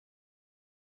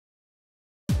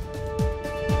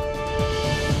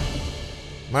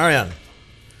Marian,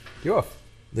 You're off.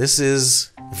 this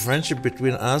is a friendship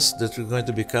between us that we're going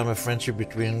to become a friendship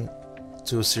between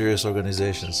two serious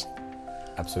organizations.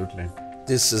 Absolutely.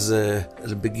 This is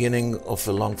the beginning of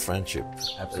a long friendship.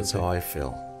 Absolutely. That's how I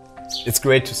feel. It's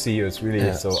great to see you. It's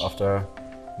really so after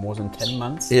more than 10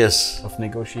 months Yes. of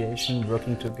negotiation,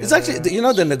 working together. It's actually, you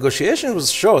know, the negotiation was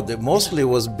short. It mostly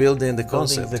was building the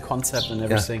concept. The concept and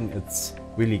everything. It's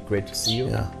really great to see you,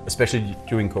 especially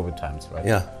during COVID times, right?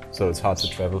 Yeah. So it's hard to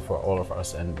travel for all of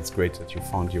us, and it's great that you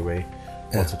found your way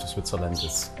also to Switzerland.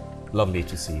 It's lovely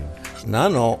to see you.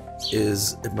 Nano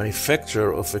is a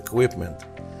manufacturer of equipment.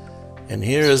 And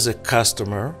here is a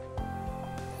customer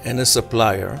and a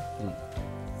supplier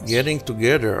getting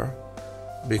together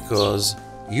because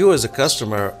you as a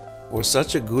customer were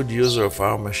such a good user of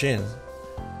our machine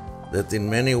that in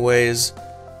many ways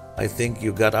I think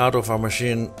you got out of our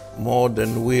machine more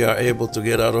than we are able to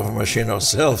get out of our machine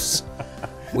ourselves,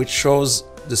 which shows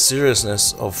the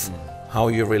seriousness of how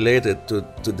you related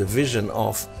to the vision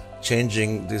of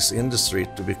changing this industry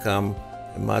to become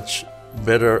a much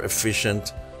better,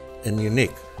 efficient, and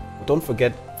unique. Don't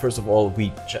forget, first of all,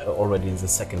 we already in the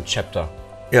second chapter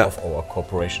of our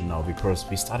cooperation now, because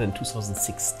we started in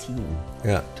 2016.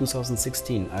 Yeah.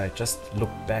 2016. I just look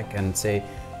back and say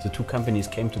the two companies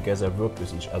came together, worked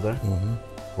with each other.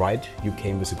 Right? You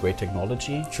came with a great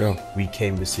technology. Sure. We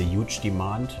came with a huge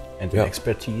demand and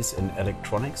expertise in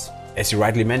electronics. As you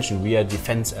rightly mentioned, we are a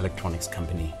defense electronics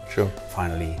company. Sure.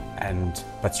 Finally.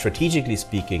 But strategically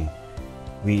speaking,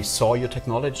 we saw your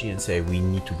technology and say we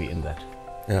need to be in that.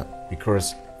 Yeah.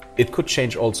 Because it could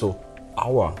change also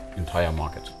our entire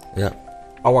market. Yeah.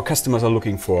 Our customers are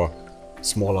looking for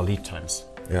smaller lead times.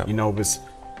 Yeah. You know, with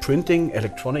printing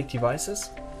electronic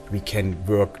devices, we can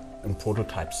work on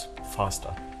prototypes faster,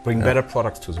 bring better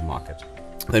products to the market.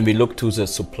 Then we look to the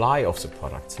supply of the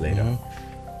products later.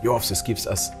 Your office gives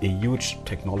us a huge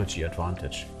technology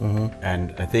advantage.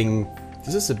 And I think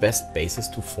this is the best basis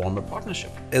to form a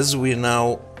partnership. As we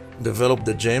now develop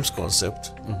the J.A.M.E.S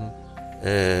concept,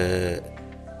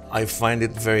 I find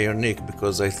it very unique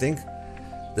because I think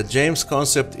the J.A.M.E.S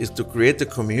concept is to create a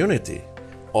community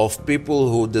of people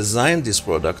who design this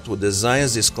product, who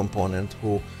designs this component,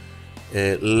 who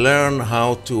learn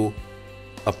how to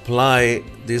apply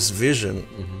this vision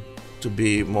to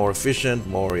be more efficient,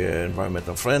 more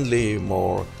environmental friendly,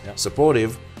 more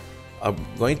supportive, are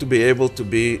going to be able to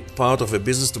be part of a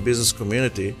business-to-business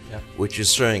community which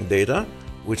is sharing data,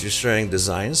 which is sharing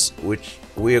designs, which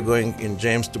we are going in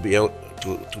J.A.M.E.S to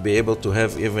be able to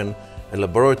have even a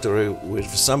laboratory with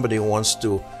somebody who wants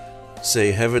to,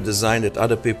 say, have a design that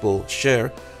other people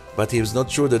share, but he's not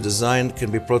sure the design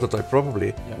can be prototyped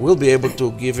properly. We'll be able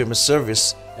to give him a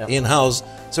service in-house.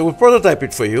 So we'll prototype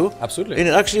it for you. Absolutely. And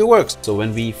it actually works. So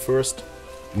when we first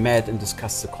met and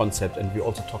discussed the concept, and we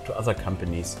also talked to other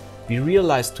companies, we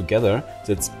realized together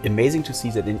that it's amazing to see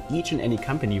that in each and any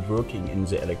company working in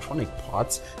the electronic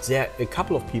parts, there are a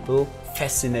couple of people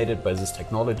fascinated by this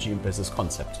technology and by this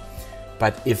concept.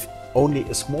 But if only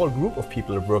a small group of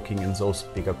people are working in those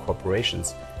bigger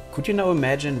corporations, could you now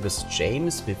imagine with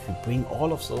J.A.M.E.S, if we bring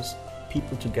all of those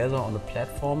people together on a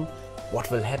platform,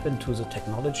 what will happen to the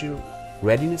technology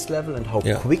readiness level and how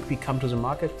quick we come to the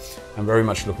market? I'm very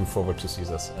much looking forward to see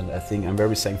this, and I think I'm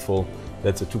very thankful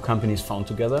that the two companies found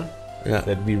together,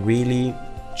 that we really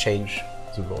change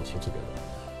the world here together.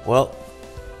 Well,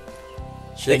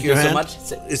 thank you so much.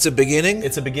 It's a beginning.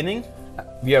 It's a beginning.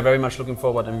 We are very much looking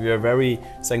forward, and we are very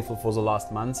thankful for the last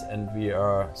months, and we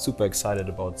are super excited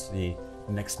about the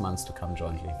next months to come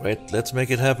jointly. Right, let's make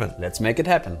it happen. Let's make it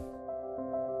happen.